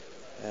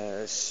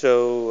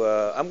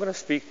I'm going to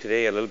speak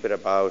today a little bit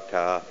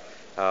about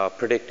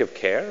predictive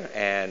care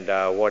and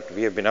what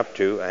we have been up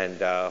to, and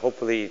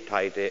hopefully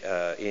tie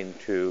it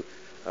into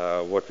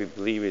what we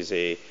believe is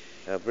a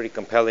pretty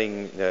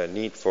compelling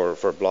need for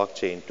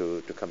blockchain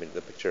to come into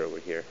the picture over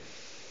here.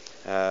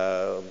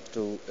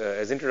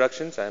 As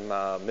introductions, I'm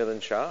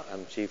Milan Shah.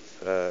 I'm Chief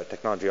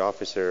Technology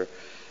Officer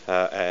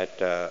at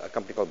a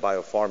company called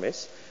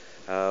Biofourmis.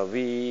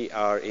 We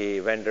are a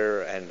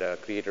vendor and a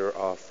creator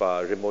of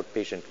remote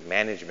patient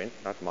management,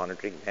 not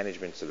monitoring,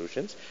 management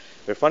solutions.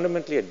 We're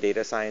fundamentally a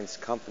data science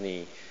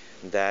company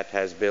that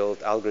has built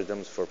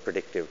algorithms for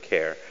predictive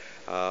care.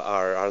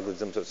 Our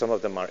algorithms, some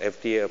of them are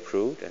FDA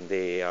approved, and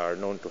they are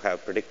known to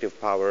have predictive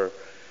power,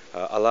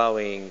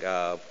 allowing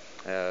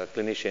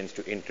clinicians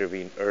to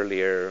intervene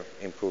earlier,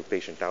 improve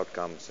patient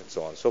outcomes, and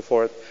so on and so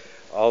forth.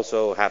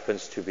 Also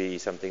happens to be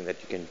something that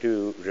you can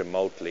do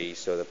remotely,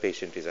 so the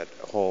patient is at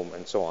home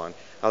and so on.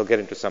 I'll get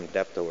into some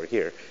depth over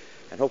here.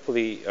 And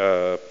hopefully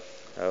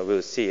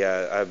we'll see.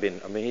 I've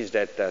been amazed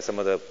at some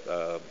of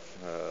the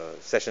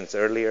sessions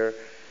earlier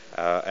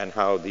and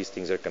how these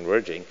things are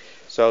converging.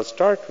 So I'll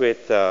start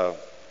with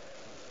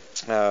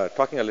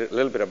talking a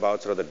little bit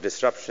about sort of the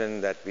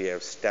disruption that we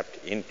have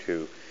stepped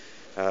into.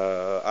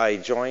 I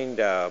joined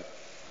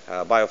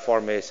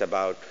Biofourmis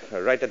about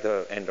right at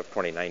the end of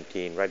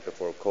 2019, right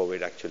before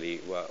COVID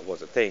actually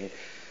was a thing.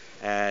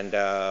 And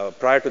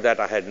prior to that,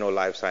 I had no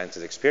life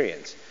sciences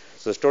experience.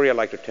 So the story I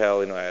like to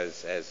tell,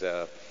 as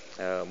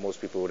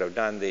most people would have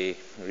done, they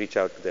reach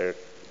out to their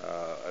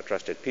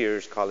trusted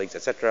peers, colleagues,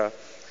 etc.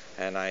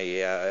 And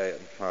I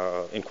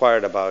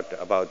inquired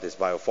about this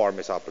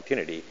Biofourmis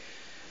opportunity.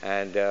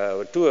 And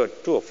to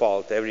a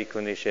fault, every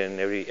clinician,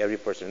 every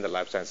person in the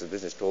life sciences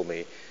business told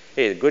me,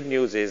 hey, the good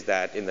news is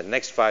that in the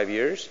next 5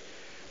 years,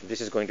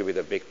 this is going to be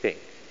the big thing.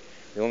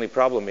 The only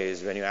problem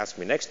is when you ask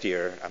me next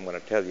year, I'm going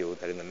to tell you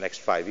that in the next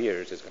 5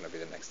 years is going to be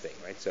the next thing,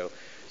 right? So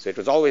it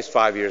was always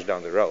 5 years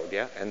down the road,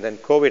 yeah? And then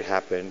COVID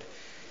happened,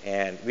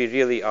 and we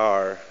really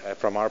are,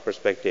 from our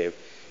perspective,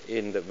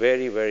 in the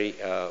very, very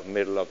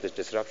middle of this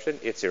disruption.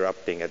 It's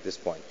erupting at this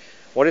point.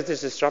 What is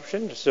this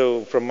disruption?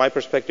 So from my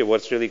perspective,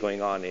 what's really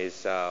going on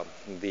is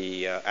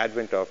the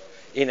advent of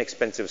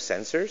inexpensive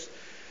sensors.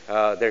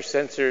 There's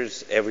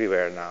sensors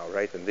everywhere now,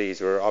 right? And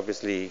these were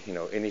obviously,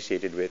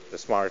 initiated with the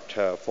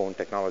smartphone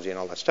technology and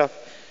all that stuff.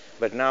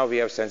 But now we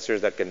have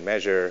sensors that can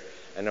measure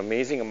an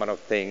amazing amount of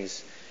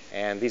things,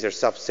 and these are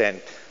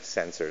sub-cent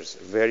sensors,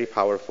 very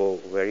powerful,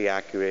 very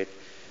accurate,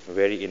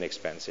 very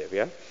inexpensive.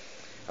 Yeah.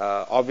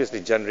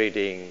 Obviously,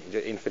 generating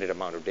the infinite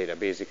amount of data,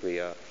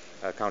 basically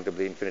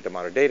countably infinite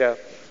amount of data.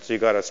 So you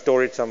got to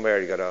store it somewhere.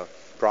 You got to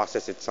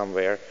process it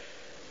somewhere.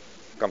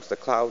 Comes the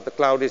cloud. The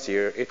cloud is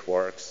here. It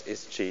works.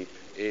 It's cheap.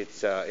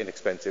 It's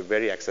inexpensive,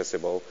 very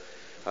accessible.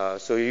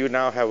 So you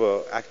now have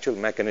an actual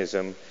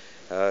mechanism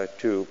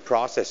to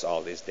process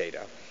all this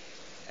data.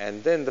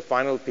 And then the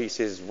final piece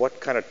is what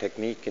kind of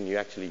technique can you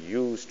actually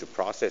use to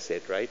process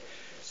it, right?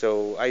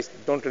 So I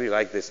don't really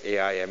like this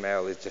AI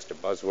ML. It's just a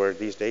buzzword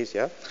these days,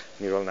 yeah?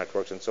 Neural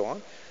networks and so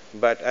on.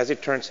 But as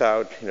it turns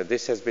out,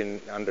 this has been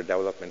under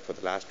development for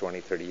the last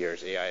 20, 30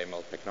 years, AI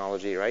ML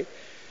technology, right?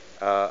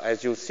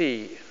 As you'll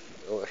see,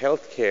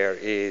 healthcare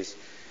is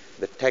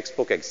the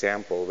textbook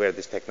example where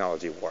this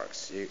technology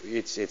works.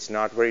 It's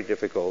not very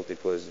difficult.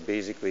 It was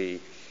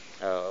basically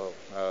a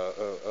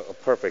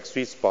perfect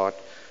sweet spot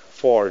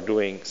for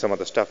doing some of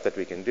the stuff that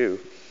we can do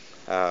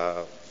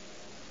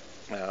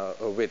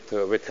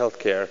with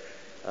healthcare.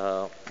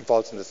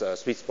 Falls in this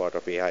sweet spot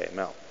of AI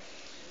ML.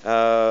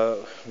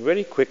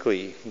 Very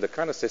quickly, the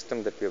kind of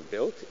system that we have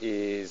built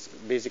is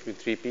basically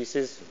three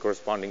pieces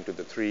corresponding to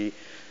the three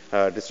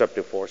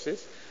disruptive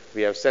forces.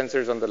 We have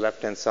sensors on the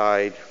left-hand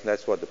side.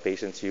 That's what the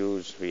patients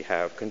use. We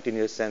have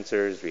continuous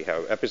sensors. We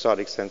have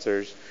episodic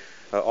sensors,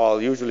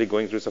 all usually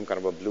going through some kind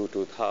of a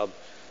Bluetooth hub,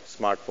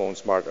 smartphone,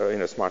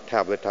 smart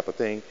tablet type of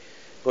thing.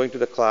 Going to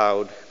the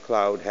cloud.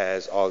 Cloud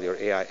has all your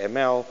AI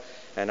ML,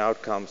 and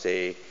out comes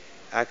a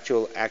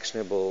actual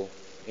actionable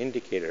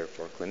indicator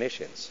for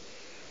clinicians.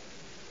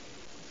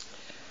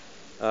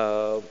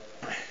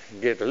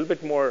 Get a little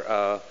bit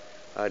more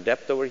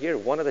depth over here.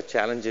 One of the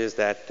challenges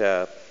that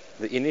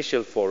the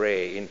initial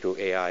foray into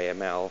AI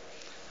ML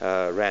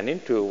ran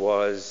into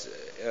was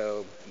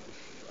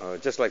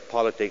just like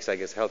politics, I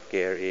guess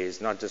healthcare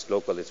is not just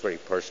local, it's very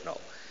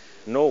personal.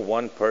 No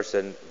one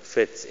person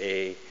fits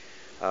a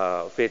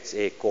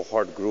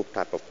cohort group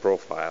type of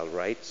profile,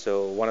 right?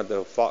 So one of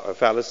the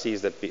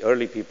fallacies that the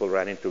early people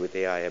ran into with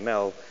AI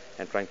ML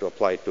and trying to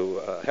apply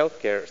to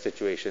healthcare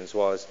situations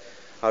was,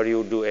 how do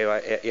you do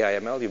AI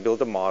ML? You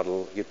build a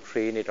model, you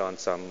train it on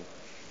some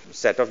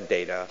set of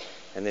data,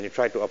 and then you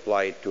try to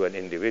apply it to an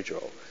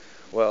individual.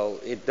 Well,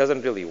 it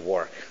doesn't really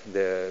work.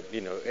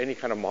 Any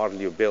kind of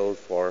model you build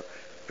for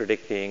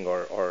predicting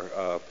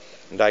or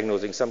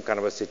diagnosing some kind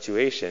of a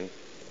situation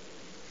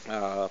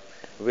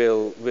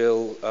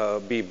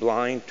will be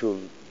blind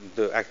to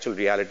the actual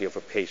reality of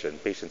a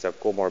patient. Patients have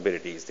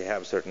comorbidities. They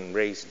have certain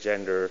race,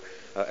 gender,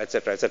 et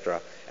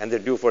cetera, and they're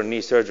due for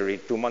knee surgery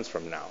 2 months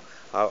from now.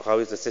 How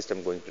is the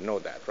system going to know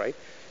that, right?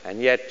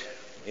 And yet,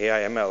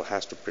 AI ML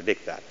has to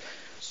predict that.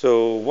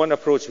 So one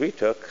approach we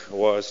took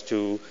was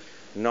to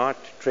not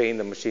train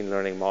the machine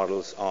learning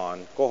models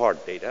on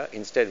cohort data.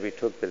 Instead, we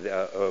took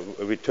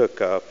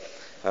the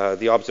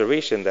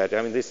observation that,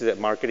 I mean, this is a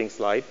marketing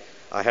slide.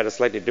 I had a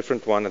slightly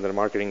different one, and the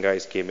marketing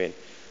guys came in.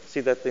 See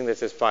that thing that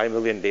says 5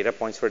 million data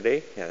points per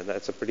day? Yeah,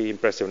 that's a pretty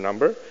impressive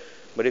number.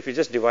 But if you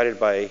just divide it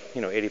by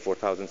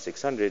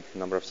 84,600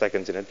 number of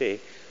seconds in a day,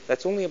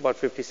 that's only about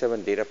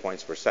 57 data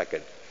points per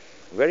second.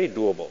 Very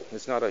doable.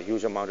 It's not a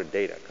huge amount of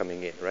data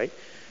coming in, right?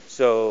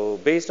 So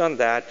based on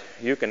that,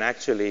 you can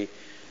actually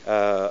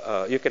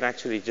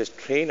just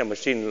train a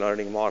machine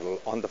learning model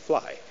on the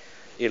fly.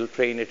 It'll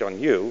train it on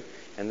you,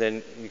 and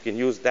then you can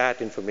use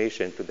that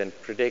information to then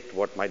predict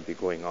what might be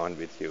going on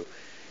with you.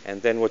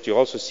 And then what you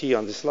also see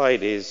on the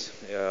slide is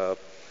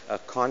a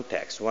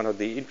context. One of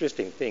the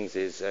interesting things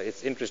is,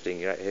 it's interesting,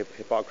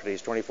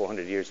 Hippocrates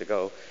 2,400 years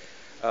ago,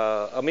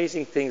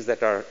 amazing things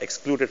that are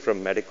excluded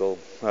from medical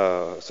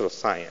sort of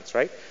science,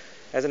 right?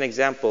 As an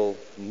example,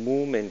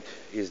 movement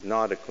is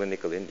not a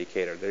clinical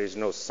indicator. There is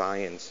no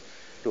science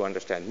to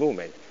understand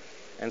movement.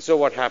 And so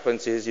what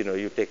happens is,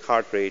 you take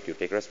heart rate, you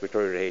take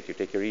respiratory rate, you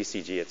take your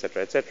ECG,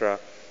 et cetera,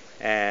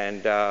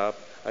 and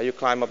you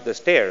climb up the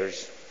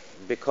stairs.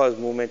 Because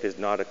movement is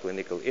not a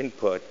clinical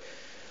input,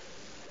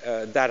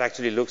 that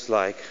actually looks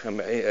like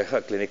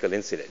a clinical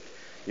incident.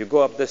 You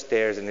go up the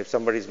stairs, and if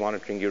somebody's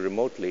monitoring you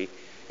remotely,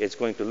 it's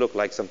going to look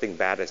like something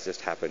bad has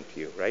just happened to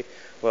you, right?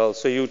 Well,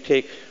 so you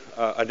take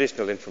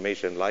additional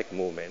information like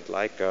movement,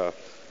 like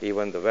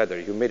even the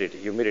weather, humidity.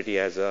 Humidity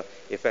has an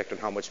effect on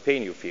how much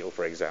pain you feel,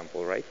 for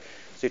example, right?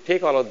 So you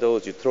take all of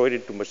those, you throw it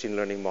into machine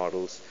learning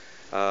models,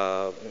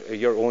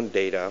 your own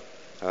data,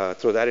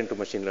 throw that into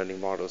machine learning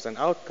models, and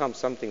out comes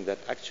something that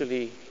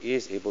actually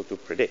is able to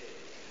predict.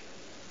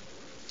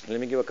 Let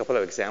me give a couple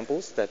of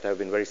examples that have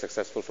been very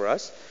successful for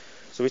us.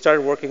 So we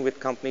started working with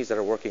companies that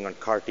are working on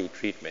CAR T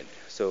treatment.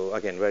 So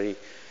again, very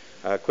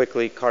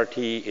quickly, CAR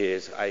T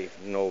is, I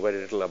know very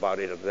little about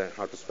it other than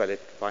how to spell it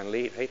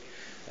finally, right?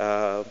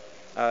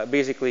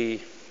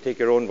 Basically, take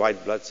your own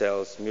white blood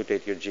cells,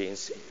 mutate your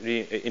genes,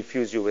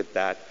 infuse you with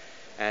that,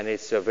 and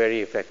it's a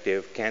very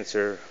effective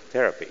cancer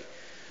therapy.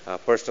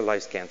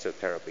 Personalized cancer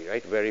therapy,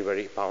 right? Very,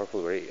 very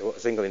powerful, very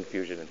single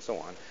infusion and so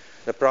on.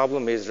 The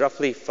problem is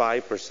roughly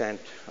 5%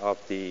 of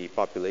the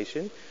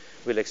population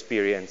will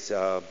experience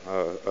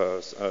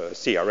CRS,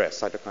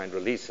 cytokine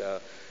release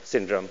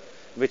syndrome,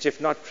 which if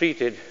not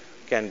treated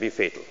can be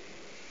fatal.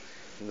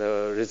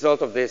 The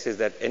result of this is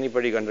that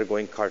anybody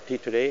undergoing CAR T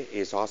today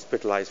is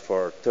hospitalized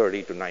for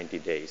 30 to 90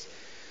 days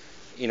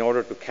in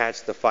order to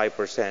catch the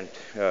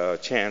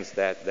 5% chance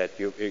that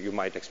you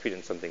might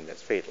experience something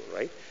that's fatal,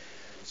 right?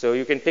 So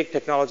you can take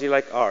technology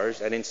like ours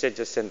and instead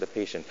just send the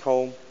patient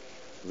home.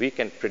 We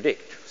can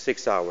predict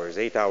 6 hours,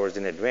 8 hours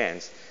in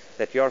advance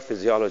that your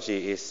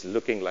physiology is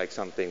looking like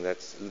something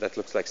that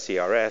looks like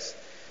CRS.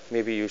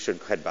 Maybe you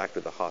should head back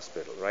to the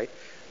hospital, right?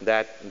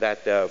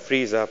 That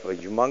frees up a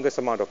humongous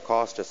amount of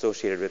cost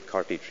associated with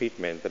CAR T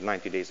treatment, the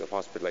 90 days of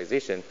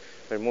hospitalization,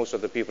 where most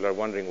of the people are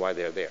wondering why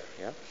they're there.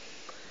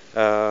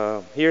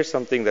 Yeah? Here's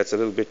something that's a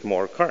little bit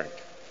more current.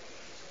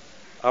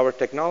 Our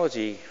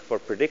technology for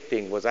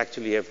predicting was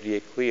actually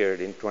FDA cleared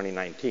in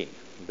 2019,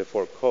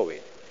 before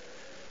COVID.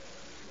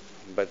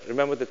 But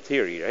remember the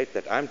theory, right?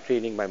 That I'm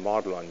training my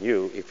model on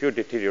you. If you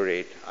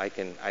deteriorate, I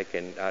can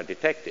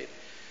detect it.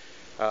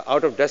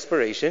 Out of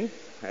desperation,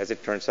 as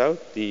it turns out,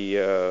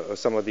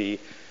 some of the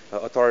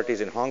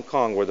authorities in Hong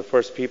Kong were the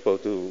first people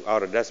to,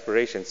 out of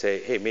desperation,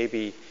 say, hey,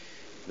 maybe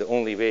the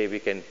only way we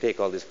can take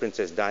all this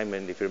Princess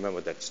Diamond, if you remember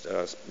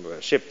that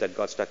ship that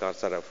got stuck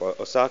outside of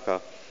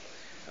Osaka,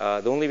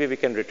 the only way we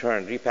can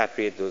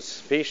repatriate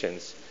those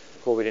patients,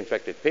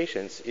 COVID-infected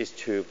patients, is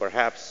to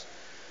perhaps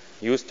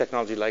use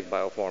technology like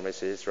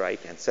Biofourmis is, right,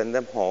 and send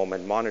them home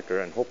and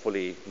monitor, and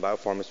hopefully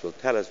Biofourmis will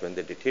tell us when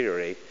they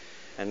deteriorate.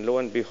 And lo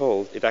and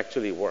behold, it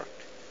actually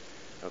worked.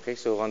 Okay,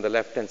 so on the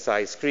left-hand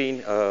side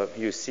screen,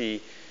 you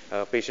see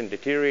a patient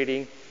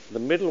deteriorating. The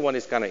middle one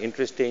is kind of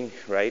interesting,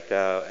 right?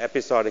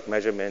 Episodic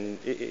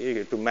measurement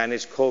to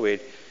manage COVID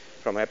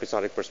from an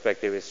episodic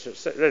perspective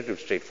is relatively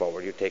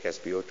straightforward. You take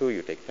SpO2,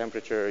 you take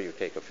temperature, you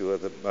take a few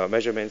other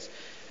measurements,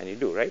 and you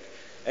do, right?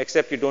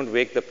 Except you don't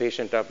wake the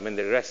patient up when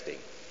they're resting.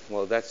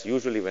 Well, that's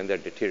usually when they're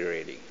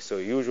deteriorating. So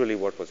usually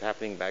what was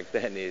happening back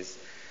then is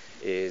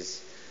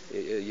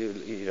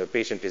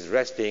patient is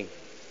resting,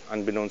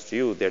 unbeknownst to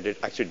you, they're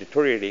actually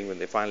deteriorating. When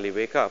they finally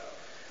wake up,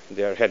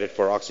 they're headed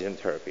for oxygen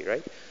therapy,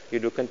 right? You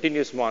do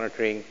continuous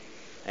monitoring,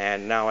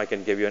 and now I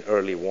can give you an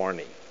early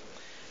warning.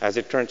 As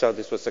it turns out,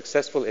 this was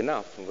successful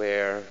enough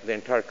where the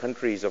entire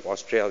countries of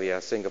Australia,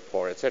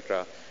 Singapore,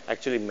 etc.,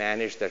 actually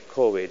managed their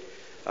COVID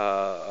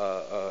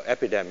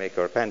epidemic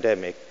or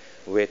pandemic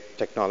with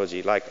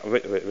technology like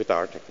with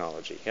our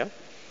technology. Yeah.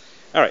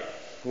 All right.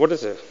 What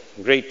is a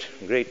great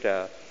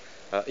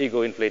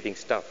ego-inflating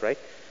stuff, right?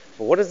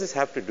 Well, what does this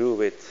have to do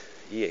with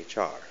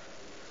EHR,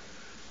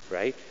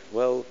 right?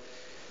 Well,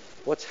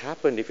 what's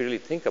happened, if you really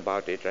think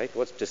about it, right?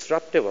 What's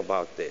disruptive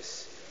about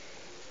this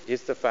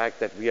is the fact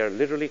that we are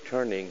literally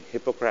turning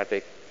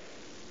Hippocratic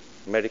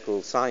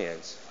medical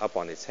science up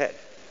on its head.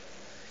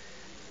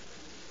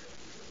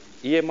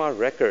 EMR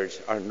records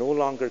are no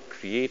longer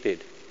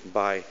created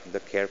by the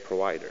care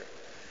provider.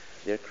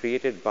 They're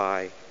created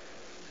by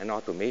an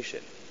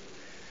automation.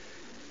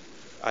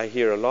 I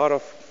hear a lot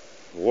of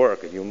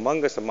work, a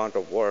humongous amount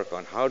of work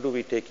on how do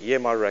we take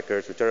EMR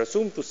records, which are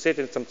assumed to sit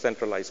in some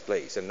centralized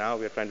place, and now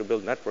we're trying to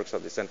build networks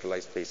of the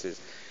centralized places,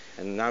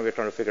 and now we're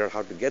trying to figure out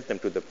how to get them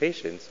to the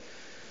patients.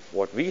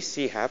 What we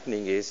see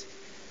happening is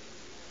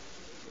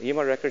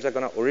EMR records are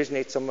going to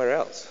originate somewhere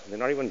else. They're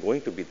not even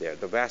going to be there,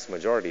 the vast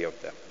majority of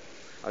them.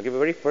 I'll give a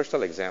very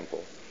personal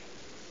example.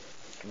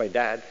 My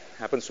dad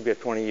happens to be a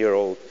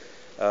 20-year-old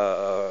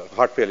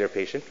heart failure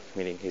patient,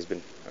 meaning he's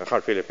been a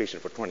heart failure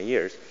patient for 20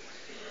 years.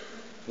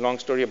 Long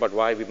story about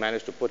why we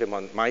managed to put him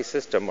on my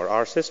system or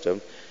our system.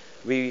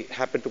 We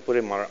happened to put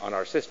him on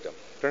our system.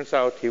 Turns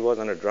out he was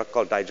on a drug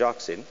called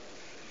digoxin.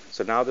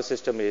 So now the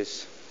system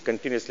is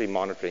continuously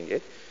monitoring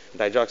it.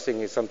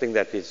 Digoxin is something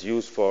that is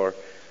used for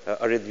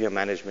arrhythmia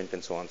management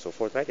and so on and so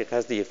forth, right? It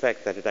has the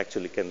effect that it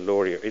actually can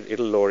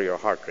it'll lower your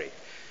heart rate.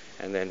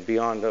 And then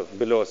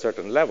below a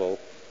certain level,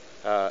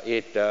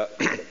 it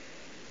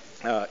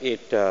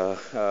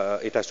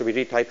has to be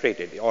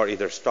retitrated or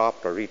either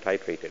stopped or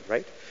retitrated,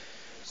 right?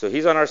 So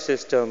he's on our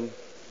system.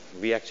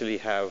 We actually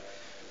have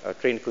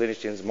trained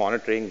clinicians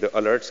monitoring the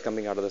alerts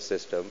coming out of the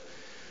system.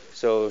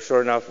 So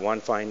sure enough, one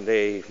fine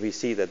day, we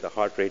see that the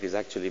heart rate is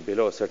actually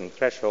below a certain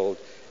threshold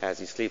as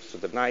he sleeps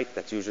through the night.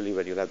 That's usually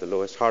when you have the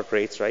lowest heart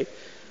rates, right?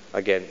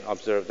 Again,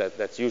 observe that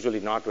that's usually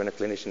not when a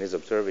clinician is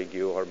observing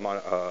you or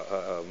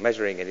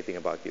measuring anything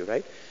about you,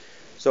 right?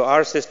 So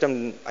our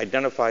system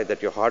identified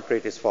that your heart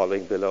rate is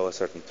falling below a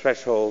certain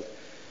threshold.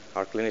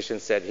 Our clinician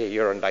said, hey,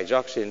 you're on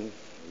digoxin.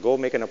 Go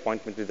make an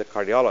appointment with the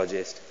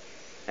cardiologist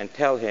and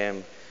tell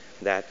him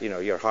that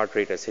your heart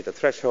rate has hit a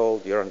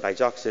threshold, you're on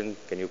digoxin,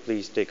 can you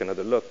please take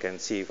another look and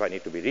see if I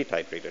need to be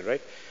retitrated,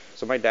 right?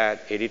 So my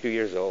dad, 82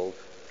 years old,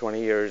 20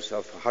 years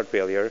of heart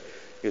failure,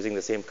 using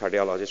the same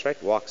cardiologist,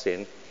 right, walks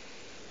in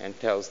and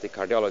tells the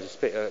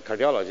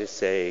cardiologist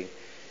saying,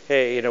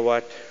 hey, you know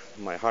what,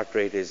 my heart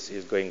rate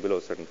is going below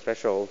a certain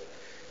threshold,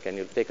 can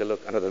you take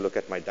another look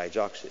at my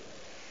digoxin?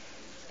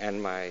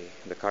 And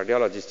the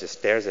cardiologist just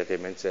stares at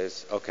him and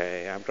says,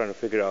 okay, I'm trying to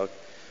figure out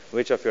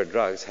which of your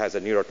drugs has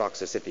a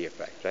neurotoxicity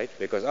effect, right?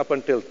 Because up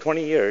until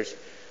 20 years,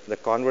 the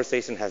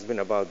conversation has been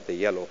about the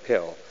yellow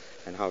pill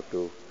and how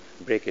to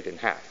break it in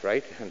half,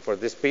 right? And for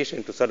this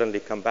patient to suddenly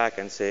come back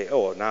and say,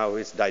 oh, now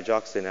it's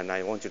digoxin and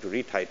I want you to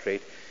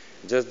retitrate,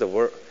 just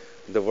the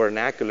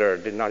vernacular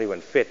did not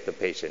even fit the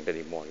patient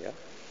anymore, yeah?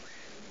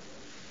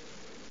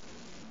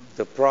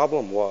 The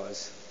problem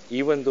was,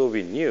 even though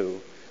we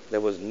knew, there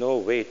was no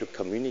way to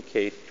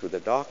communicate to the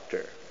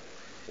doctor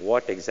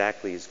what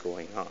exactly is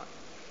going on.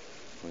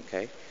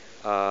 Okay,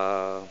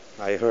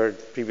 I heard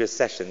previous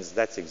sessions,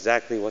 that's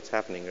exactly what's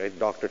happening, right?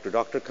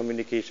 Doctor-to-doctor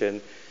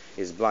communication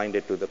is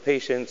blinded to the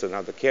patient, so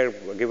now the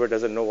caregiver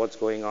doesn't know what's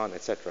going on,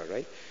 etc.,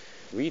 right?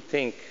 We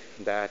think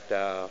that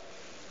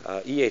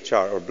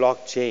EHR or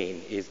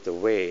blockchain is the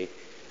way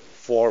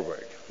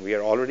forward. We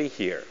are already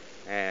here,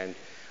 and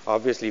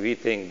obviously we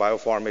think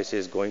Biofourmis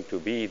is going to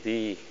be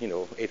the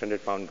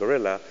 800-pound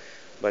gorilla,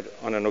 but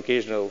on an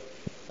occasional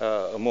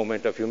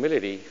moment of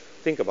humility,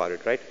 think about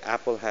it, right?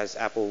 Apple has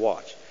Apple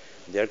Watch.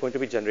 They're going to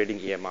be generating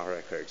EMR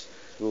records.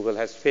 Google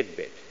has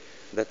Fitbit.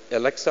 The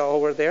Alexa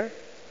over there,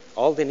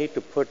 all they need to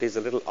put is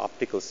a little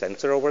optical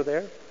sensor over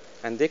there,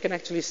 and they can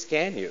actually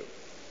scan you.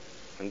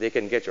 And they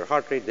can get your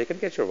heart rate, they can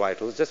get your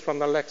vitals just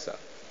from Alexa,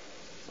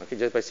 okay,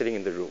 just by sitting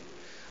in the room.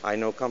 I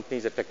know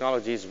companies and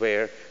technologies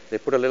where they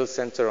put a little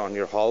sensor on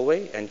your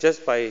hallway, and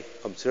just by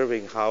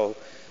observing how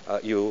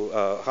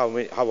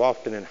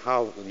often and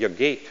how your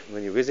gait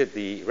when you visit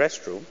the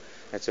restroom,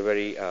 that's a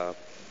very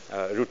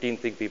routine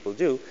thing people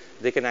do,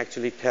 they can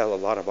actually tell a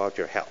lot about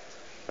your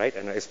health, right?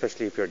 And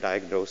especially if you're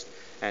diagnosed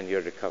and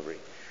you're recovering.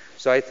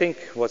 So I think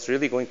what's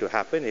really going to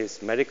happen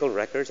is medical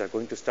records are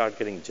going to start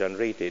getting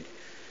generated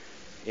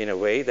in a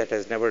way that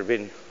has never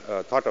been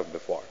thought of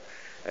before.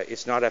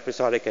 It's not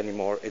episodic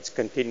anymore, it's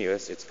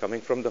continuous, it's coming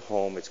from the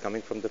home, it's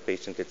coming from the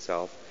patient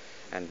itself,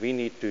 and we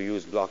need to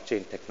use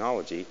blockchain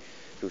technology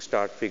to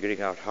start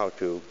figuring out how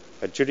to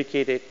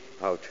adjudicate it,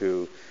 how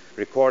to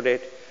record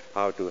it,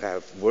 how to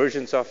have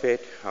versions of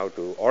it, how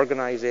to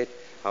organize it,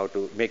 how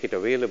to make it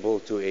available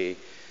to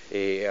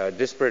a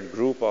disparate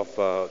group of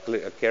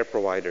care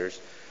providers.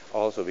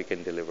 Also, we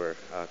can deliver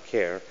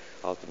care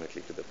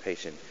ultimately to the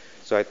patient.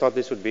 So I thought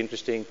this would be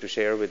interesting to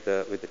share with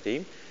the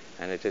team,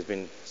 and it has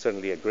been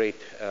certainly a great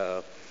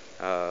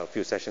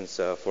few sessions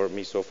for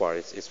me so far.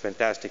 It's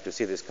fantastic to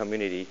see this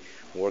community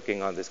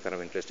working on this kind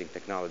of interesting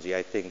technology.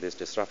 I think this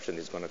disruption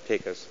is going to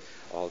take us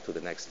all to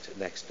the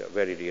next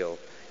very real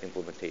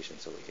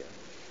implementations over here.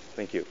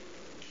 Thank you.